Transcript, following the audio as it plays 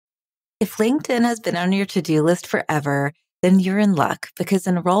If LinkedIn has been on your to-do list forever, then you're in luck because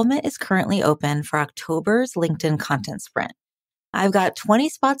enrollment is currently open for October's LinkedIn Content Sprint. I've got 20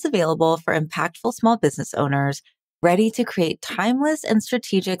 spots available for impactful small business owners ready to create timeless and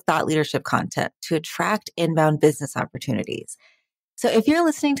strategic thought leadership content to attract inbound business opportunities. So if you're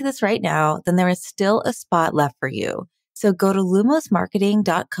listening to this right now, then there is still a spot left for you. So go to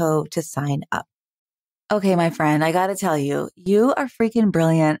lumosmarketing.co to sign up. Okay, my friend, I got to tell you, you are freaking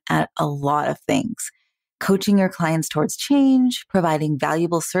brilliant at a lot of things. Coaching your clients towards change, providing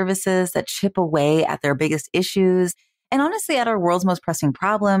valuable services that chip away at their biggest issues, and honestly at our world's most pressing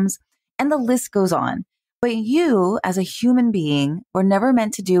problems. And the list goes on. But you, as a human being, were never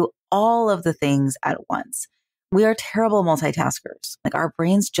meant to do all of the things at once. We are terrible multitaskers. Like our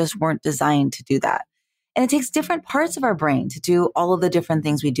brains just weren't designed to do that. And it takes different parts of our brain to do all of the different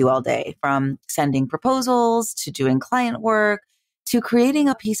things we do all day, from sending proposals to doing client work to creating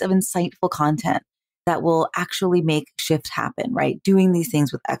a piece of insightful content that will actually make shift happen, right? Doing these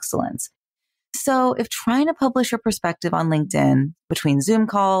things with excellence. So if trying to publish your perspective on LinkedIn between Zoom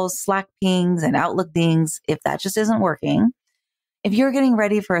calls, Slack pings, and Outlook dings, if that just isn't working, if you're getting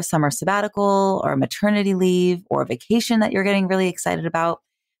ready for a summer sabbatical or a maternity leave or a vacation that you're getting really excited about,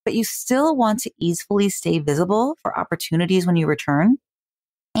 but you still want to easefully stay visible for opportunities when you return.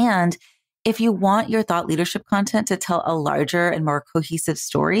 And if you want your thought leadership content to tell a larger and more cohesive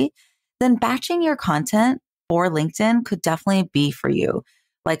story, then batching your content for LinkedIn could definitely be for you.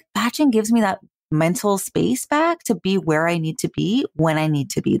 Like batching gives me that mental space back to be where I need to be when I need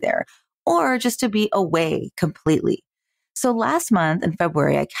to be there, or just to be away completely. So last month in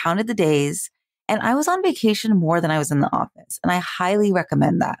February, I counted the days and I was on vacation more than I was in the office. And I highly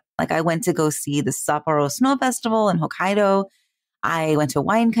recommend that. Like I went to go see the Sapporo Snow Festival in Hokkaido. I went to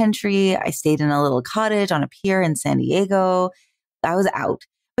wine country. I stayed in a little cottage on a pier in San Diego. I was out.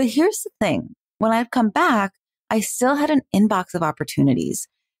 But here's the thing. When I'd come back, I still had an inbox of opportunities,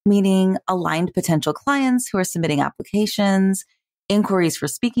 meaning aligned potential clients who are submitting applications, inquiries for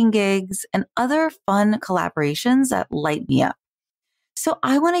speaking gigs, and other fun collaborations that light me up. So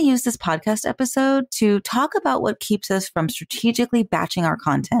I want to use this podcast episode to talk about what keeps us from strategically batching our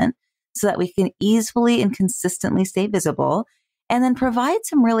content so that we can easily and consistently stay visible, and then provide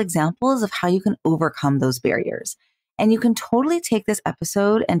some real examples of how you can overcome those barriers. And you can totally take this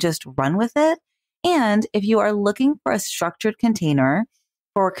episode and just run with it. And if you are looking for a structured container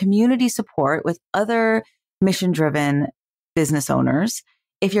for community support with other mission-driven business owners,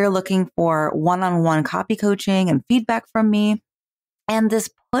 if you're looking for one-on-one copy coaching and feedback from me, and this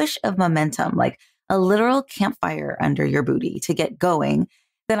push of momentum, like a literal campfire under your booty to get going,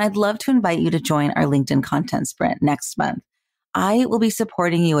 then I'd love to invite you to join our LinkedIn Content Sprint next month. I will be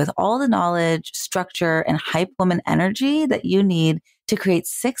supporting you with all the knowledge, structure, and hype woman energy that you need to create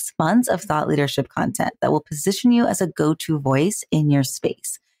 6 months of thought leadership content that will position you as a go-to voice in your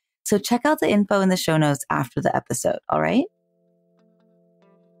space. So check out the info in the show notes after the episode, all right?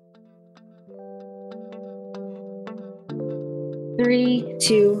 Three,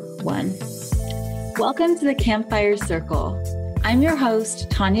 two, one. Welcome to the Campfire Circle. I'm your host,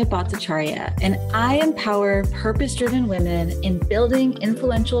 Tania Bhattacharyya, and I empower purpose-driven women in building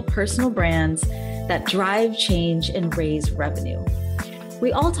influential personal brands that drive change and raise revenue.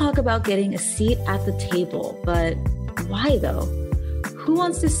 We all talk about getting a seat at the table, but why though? Who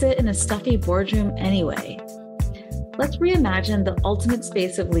wants to sit in a stuffy boardroom anyway? Let's reimagine the ultimate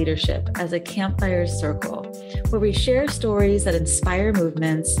space of leadership as a campfire circle, where we share stories that inspire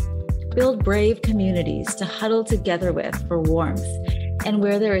movements, build brave communities to huddle together with for warmth, and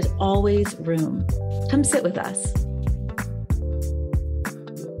where there is always room. Come sit with us.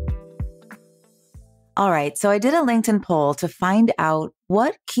 All right, so I did a LinkedIn poll to find out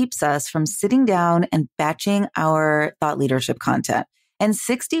what keeps us from sitting down and batching our thought leadership content. And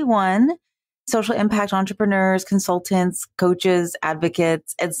 61 social impact entrepreneurs, consultants, coaches,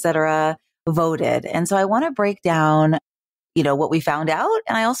 advocates, etc., voted. And so I want to break down, what we found out.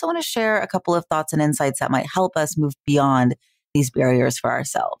 And I also want to share a couple of thoughts and insights that might help us move beyond these barriers for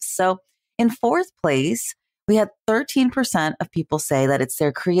ourselves. So in fourth place, we had 13% of people say that it's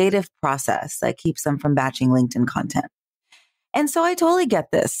their creative process that keeps them from batching LinkedIn content. And so I totally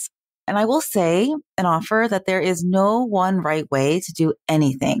get this. And I will say and offer that there is no one right way to do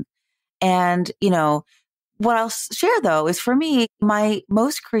anything. And, what I'll share though is for me, my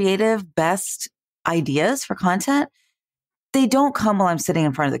most creative, best ideas for content, they don't come while I'm sitting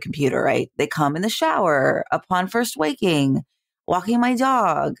in front of the computer, right? They come in the shower, upon first waking, walking my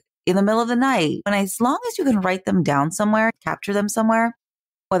dog, in the middle of the night. And as long as you can write them down somewhere, capture them somewhere,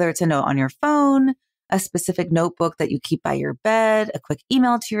 whether it's a note on your phone, a specific notebook that you keep by your bed, a quick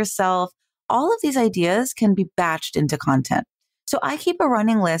email to yourself. All of these ideas can be batched into content. So I keep a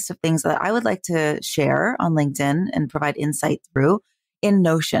running list of things that I would like to share on LinkedIn and provide insight through in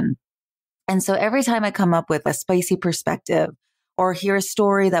Notion. And so every time I come up with a spicy perspective or hear a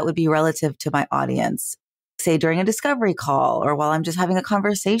story that would be relative to my audience, say during a discovery call or while I'm just having a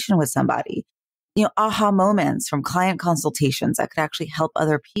conversation with somebody, aha moments from client consultations that could actually help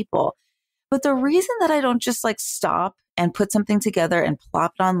other people. But the reason that I don't just stop and put something together and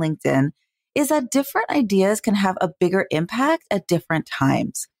plop it on LinkedIn is that different ideas can have a bigger impact at different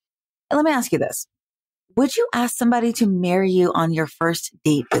times. And let me ask you this. Would you ask somebody to marry you on your first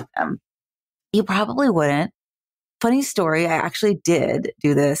date with them? You probably wouldn't. Funny story, I actually did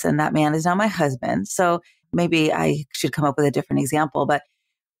do this, and that man is now my husband. So maybe I should come up with a different example. But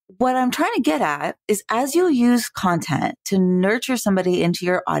what I'm trying to get at is as you use content to nurture somebody into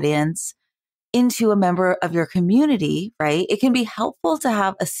your audience, into a member of your community, right? It can be helpful to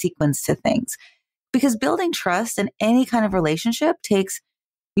have a sequence to things because building trust in any kind of relationship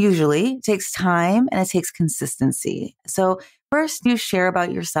usually takes time and it takes consistency. So first you share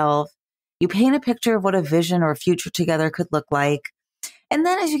about yourself, you paint a picture of what a vision or a future together could look like. And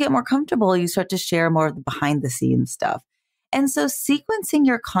then as you get more comfortable, you start to share more of the behind the scenes stuff. And so sequencing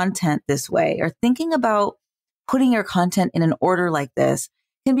your content this way or thinking about putting your content in an order like this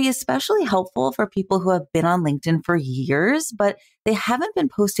can be especially helpful for people who have been on LinkedIn for years, but they haven't been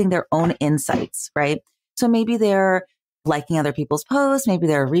posting their own insights, right? So maybe they're liking other people's posts, maybe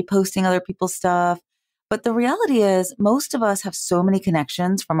they're reposting other people's stuff. But the reality is most of us have so many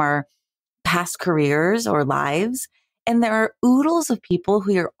connections from our past careers or lives. And there are oodles of people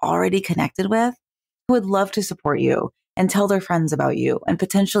who you're already connected with who would love to support you and tell their friends about you and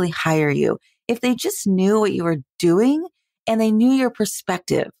potentially hire you if they just knew what you were doing and they knew your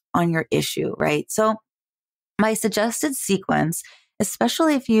perspective on your issue, right? So my suggested sequence,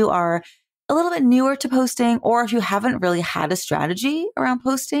 especially if you are a little bit newer to posting or if you haven't really had a strategy around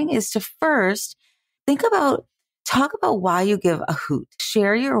posting, is to first talk about why you give a hoot.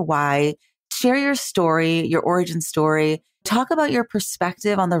 Share your why, share your story, your origin story. Talk about your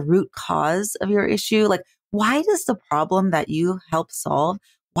perspective on the root cause of your issue. Like, why does the problem that you help solve,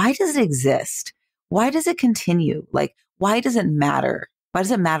 why does it exist? Why does it continue? Like, why does it matter? Why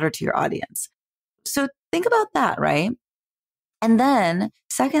does it matter to your audience? So think about that, right? And then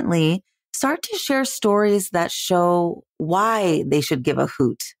secondly, start to share stories that show why they should give a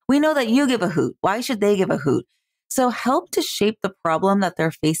hoot. We know that you give a hoot. Why should they give a hoot? So help to shape the problem that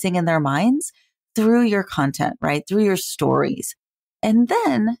they're facing in their minds through your content, right? Through your stories. And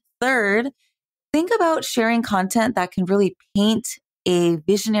then third, think about sharing content that can really paint a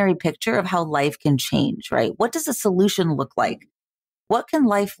visionary picture of how life can change, right? What does a solution look like? What can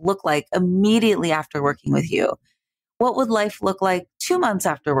life look like immediately after working with you? What would life look like 2 months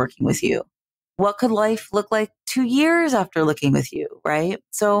after working with you? What could life look like 2 years after looking with you, right?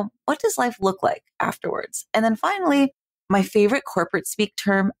 So what does life look like afterwards? And then finally, my favorite corporate speak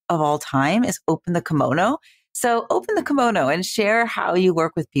term of all time is open the kimono. So open the kimono and share how you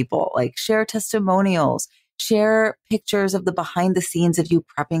work with people, like share testimonials, share pictures of the behind the scenes of you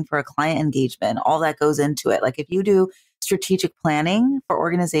prepping for a client engagement, all that goes into it. Like if you do strategic planning for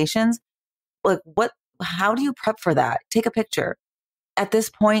organizations, how do you prep for that? Take a picture. At this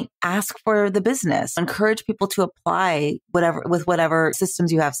point, ask for the business, encourage people to apply whatever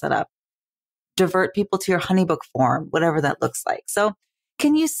systems you have set up, divert people to your honeybook form, whatever that looks like. So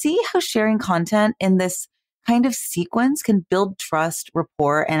can you see how sharing content in this kind of sequence can build trust,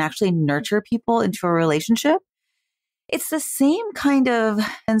 rapport, and actually nurture people into a relationship? It's the same kind of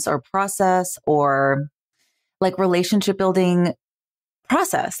process or like relationship building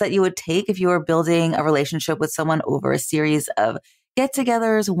process that you would take if you were building a relationship with someone over a series of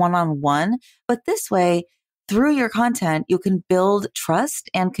get-togethers one-on-one. But this way, through your content, you can build trust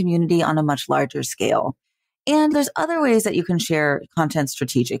and community on a much larger scale. And there's other ways that you can share content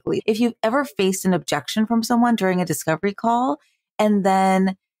strategically. If you've ever faced an objection from someone during a discovery call and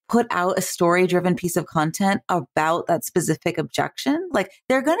then put out a story-driven piece of content about that specific objection, like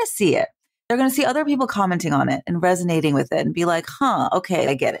they're going to see it. They're going to see other people commenting on it and resonating with it and be like, okay,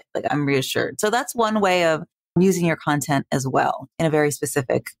 I get it. Like I'm reassured. So that's one way of using your content as well in a very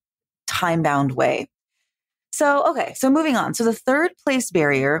specific time-bound way. So moving on. So the third place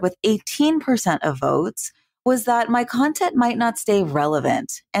barrier with 18% of votes was that my content might not stay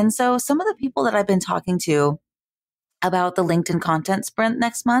relevant. And so some of the people that I've been talking to about the LinkedIn content sprint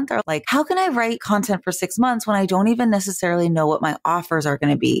next month are like, how can I write content for 6 months when I don't even necessarily know what my offers are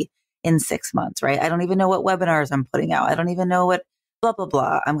going to be in 6 months, right? I don't even know what webinars I'm putting out. I don't even know what blah, blah,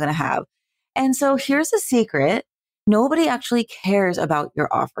 blah I'm going to have. And so here's a secret. Nobody actually cares about your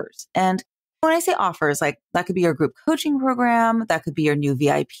offers. And when I say offers, like that could be your group coaching program, that could be your new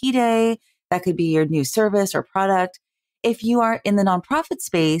VIP day, that could be your new service or product. If you are in the nonprofit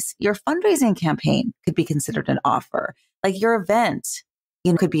space, your fundraising campaign could be considered an offer. Like your event,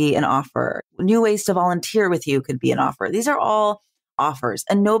 could be an offer. New ways to volunteer with you could be an offer. These are all offers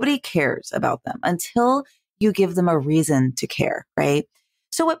and nobody cares about them until you give them a reason to care, right?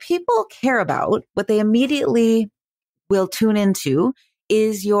 So what people care about, what they immediately will tune into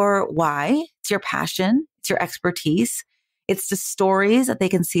is your why, it's your passion, it's your expertise. It's the stories that they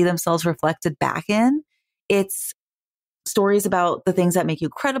can see themselves reflected back in. It's stories about the things that make you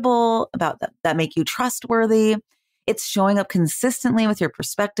credible, that make you trustworthy. It's showing up consistently with your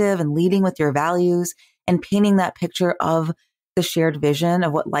perspective and leading with your values and painting that picture of the shared vision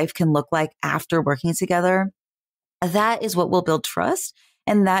of what life can look like after working together. That is what will build trust.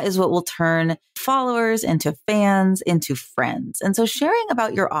 And that is what will turn followers into fans, into friends. And so sharing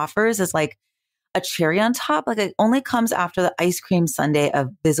about your offers is like a cherry on top. Like it only comes after the ice cream sundae of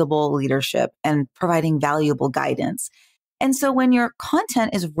visible leadership and providing valuable guidance. And so when your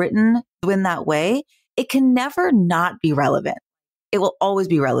content is written in that way, it can never not be relevant. It will always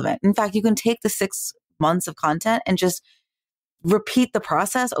be relevant. In fact, you can take the 6 months of content and just repeat the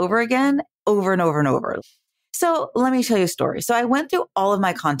process over again, over and over and over. So let me tell you a story. So I went through all of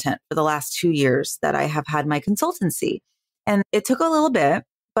my content for the last 2 years that I have had my consultancy. And it took a little bit,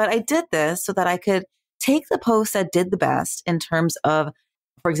 but I did this so that I could take the posts that did the best in terms of,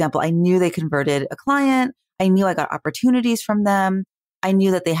 for example, I knew they converted a client. I knew I got opportunities from them. I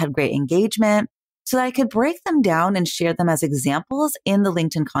knew that they had great engagement so that I could break them down and share them as examples in the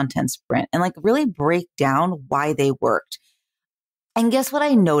LinkedIn content sprint and like really break down why they worked. And guess what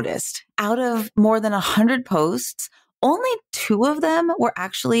I noticed? Out of more than 100 posts, only 2 of them were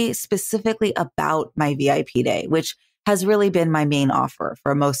actually specifically about my VIP day, which has really been my main offer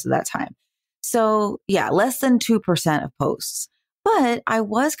for most of that time. So yeah, less than 2% of posts, but I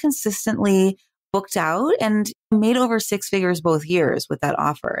was consistently booked out and made over 6 figures both years with that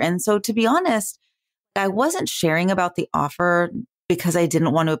offer. And so to be honest, I wasn't sharing about the offer because I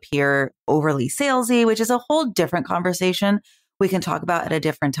didn't want to appear overly salesy, which is a whole different conversation we can talk about at a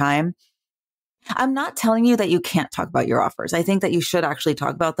different time. I'm not telling you that you can't talk about your offers. I think that you should actually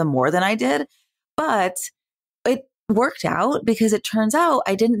talk about them more than I did, but it worked out because it turns out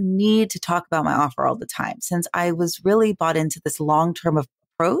I didn't need to talk about my offer all the time since I was really bought into this long-term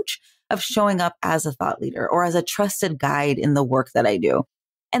approach of showing up as a thought leader or as a trusted guide in the work that I do.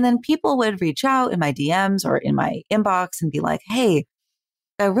 And then people would reach out in my DMs or in my inbox and be like, hey,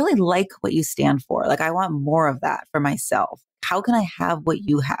 I really like what you stand for. Like, I want more of that for myself. How can I have what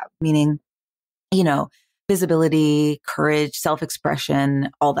you have? Meaning, visibility, courage, self-expression,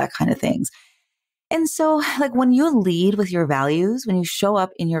 all that kind of things. And so like when you lead with your values, when you show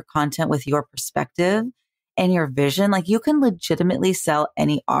up in your content with your perspective and your vision, like you can legitimately sell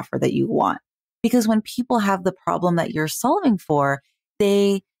any offer that you want. Because when people have the problem that you're solving for,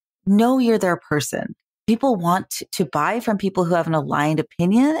 they know you're their person. People want to buy from people who have an aligned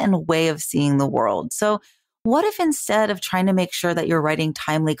opinion and way of seeing the world. So what if instead of trying to make sure that you're writing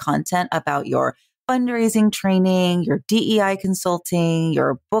timely content about your fundraising training, your DEI consulting,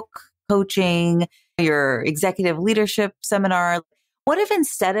 your book coaching, your executive leadership seminar, what if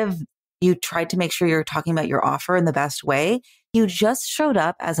instead of you tried to make sure you're talking about your offer in the best way, you just showed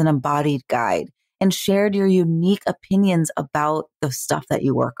up as an embodied guide and shared your unique opinions about the stuff that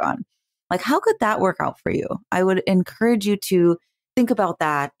you work on? Like, how could that work out for you? I would encourage you to think about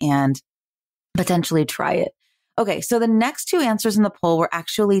that and potentially try it. Okay, so the next 2 answers in the poll were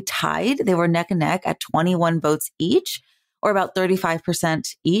actually tied. They were neck and neck at 21 votes each, or about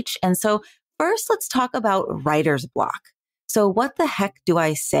 35% each. And so first, let's talk about writer's block. So what the heck do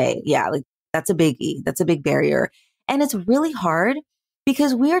I say? Yeah, like that's a biggie. That's a big barrier. And it's really hard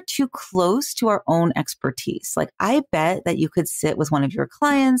because we are too close to our own expertise. Like I bet that you could sit with one of your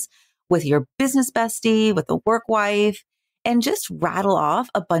clients, with your business bestie, with a work wife, and just rattle off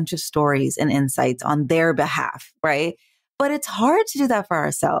a bunch of stories and insights on their behalf, right? But it's hard to do that for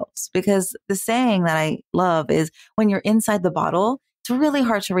ourselves because the saying that I love is when you're inside the bottle, it's really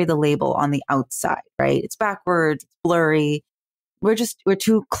hard to read the label on the outside, right? It's backwards, it's blurry. We're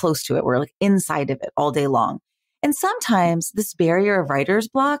too close to it. We're like inside of it all day long. And sometimes this barrier of writer's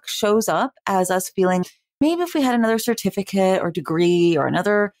block shows up as us feeling maybe if we had another certificate or degree or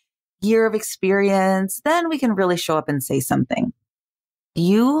another year of experience, then we can really show up and say something.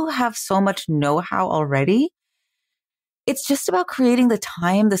 You have so much know-how already. It's just about creating the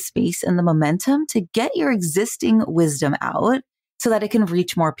time, the space, and the momentum to get your existing wisdom out so that it can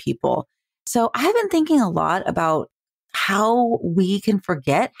reach more people. So I've been thinking a lot about how we can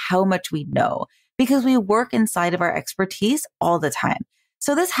forget how much we know because we work inside of our expertise all the time.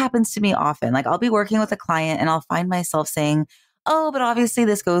 So this happens to me often. Like I'll be working with a client and I'll find myself saying, oh, but obviously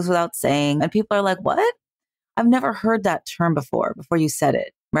this goes without saying. And people are like, what? I've never heard that term before you said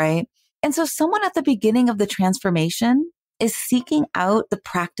it, right? And so someone at the beginning of the transformation is seeking out the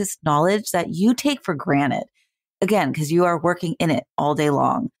practiced knowledge that you take for granted. Again, because you are working in it all day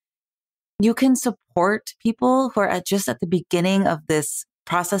long. You can support people who are just at the beginning of this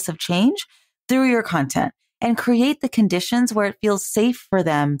process of change through your content and create the conditions where it feels safe for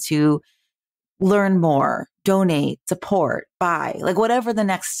them to learn more, donate, support, buy, like whatever the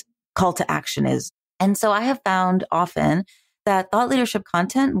next call to action is. And so I have found often that thought leadership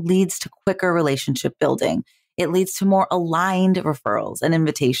content leads to quicker relationship building. It leads to more aligned referrals and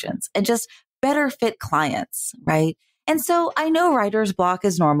invitations and just better fit clients, right? And so I know writer's block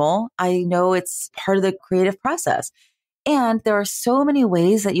is normal. I know it's part of the creative process. And there are so many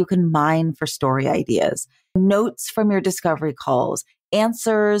ways that you can mine for story ideas, notes from your discovery calls,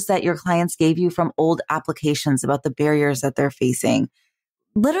 answers that your clients gave you from old applications about the barriers that they're facing,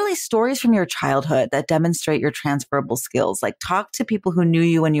 literally stories from your childhood that demonstrate your transferable skills. Like talk to people who knew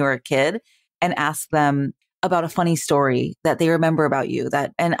you when you were a kid and ask them about a funny story that they remember about you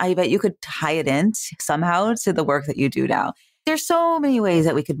and I bet you could tie it in somehow to the work that you do now. There's so many ways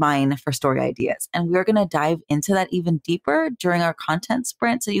that we could mine for story ideas. And we're going to dive into that even deeper during our content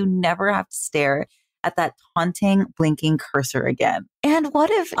sprint. So you never have to stare at that taunting, blinking cursor again. And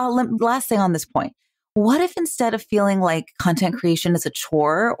what if, last thing on this point, what if instead of feeling like content creation is a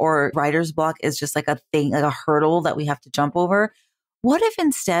chore or writer's block is just like a thing, like a hurdle that we have to jump over? What if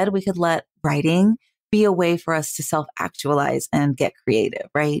instead we could let writing be a way for us to self-actualize and get creative,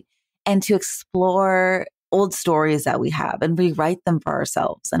 right? And to explore old stories that we have and rewrite them for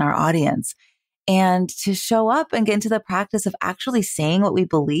ourselves and our audience, and to show up and get into the practice of actually saying what we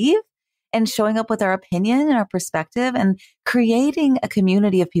believe and showing up with our opinion and our perspective and creating a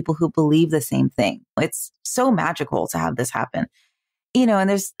community of people who believe the same thing. It's so magical to have this happen. And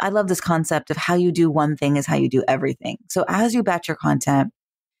I love this concept of how you do one thing is how you do everything. So as you batch your content,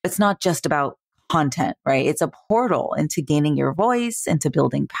 it's not just about content, right? It's a portal into gaining your voice, into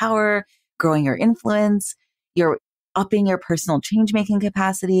building power, growing your influence, you're upping your personal change-making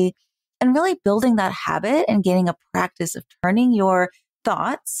capacity, and really building that habit and gaining a practice of turning your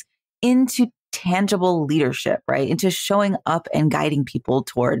thoughts into tangible leadership, right? Into showing up and guiding people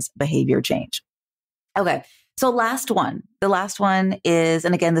towards behavior change. Okay. So the last one is,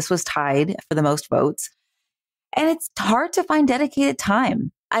 and again, this was tied for the most votes, and it's hard to find dedicated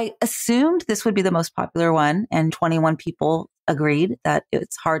time. I assumed this would be the most popular one, and 21 people agreed that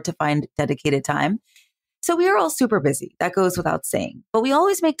it's hard to find dedicated time. So we are all super busy. That goes without saying. But we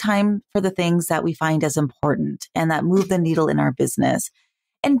always make time for the things that we find as important and that move the needle in our business.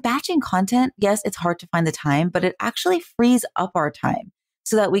 And batching content, yes, it's hard to find the time, but it actually frees up our time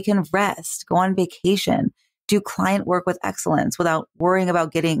so that we can rest, go on vacation, do client work with excellence without worrying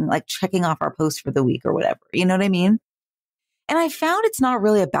about checking off our post for the week or whatever. You know what I mean? And I found it's not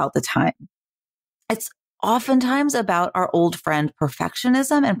really about the time. It's oftentimes about our old friend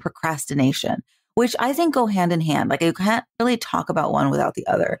perfectionism and procrastination, which I think go hand in hand. Like you can't really talk about one without the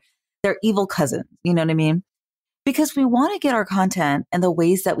other. They're evil cousins. You know what I mean? Because we want to get our content and the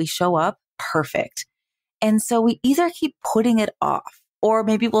ways that we show up perfect. And so we either keep putting it off, or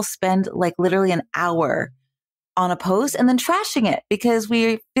maybe we'll spend like literally an hour on a post and then trashing it because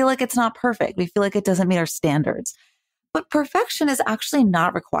we feel like it's not perfect. We feel like it doesn't meet our standards. But perfection is actually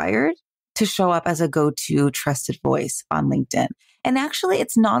not required to show up as a go-to trusted voice on LinkedIn. And actually,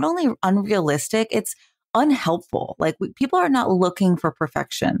 it's not only unrealistic, it's unhelpful. People are not looking for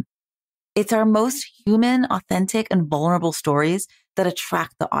perfection. It's our most human, authentic, and vulnerable stories that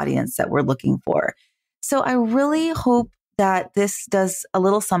attract the audience that we're looking for. So I really hope that this does a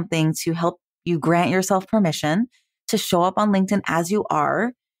little something to help you grant yourself permission to show up on LinkedIn as you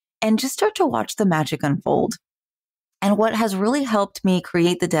are and just start to watch the magic unfold. And what has really helped me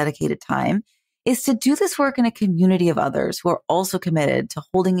create the dedicated time is to do this work in a community of others who are also committed to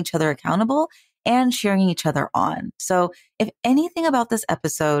holding each other accountable and cheering each other on. So if anything about this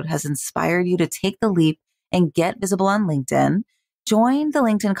episode has inspired you to take the leap and get visible on LinkedIn, join the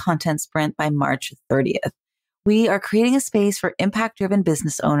LinkedIn Content Sprint by March 30th. We are creating a space for impact-driven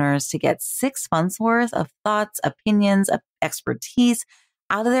business owners to get 6 months worth of thoughts, opinions, expertise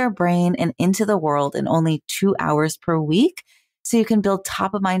out of their brain and into the world in only 2 hours per week, so you can build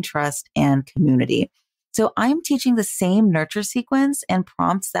top-of-mind trust and community. So I'm teaching the same nurture sequence and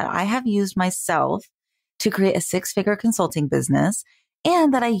prompts that I have used myself to create a 6-figure consulting business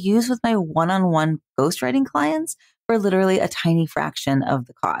and that I use with my one-on-one ghostwriting clients for literally a tiny fraction of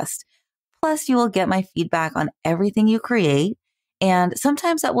the cost. Plus, you will get my feedback on everything you create. And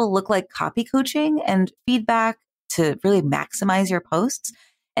sometimes that will look like copy coaching and feedback to really maximize your posts.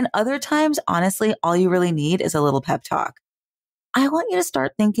 And other times, honestly, all you really need is a little pep talk. I want you to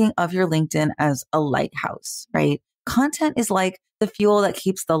start thinking of your LinkedIn as a lighthouse, right? Content is like the fuel that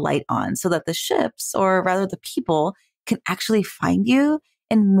keeps the light on so that the ships, or rather the people, can actually find you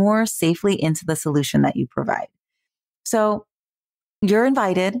and more safely into the solution that you provide. So you're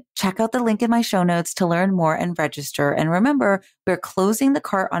invited. Check out the link in my show notes to learn more and register. And remember, we're closing the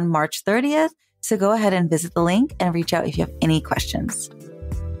cart on March 30th. So go ahead and visit the link and reach out if you have any questions.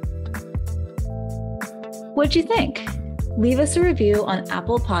 What'd you think? Leave us a review on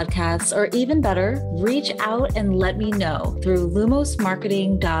Apple Podcasts, or even better, reach out and let me know through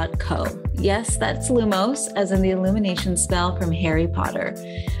lumosmarketing.co. Yes, that's Lumos, as in the illumination spell from Harry Potter.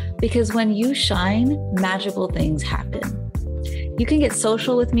 Because when you shine, magical things happen. You can get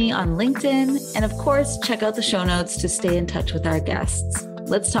social with me on LinkedIn, and of course, check out the show notes to stay in touch with our guests.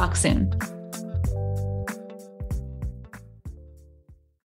 Let's talk soon.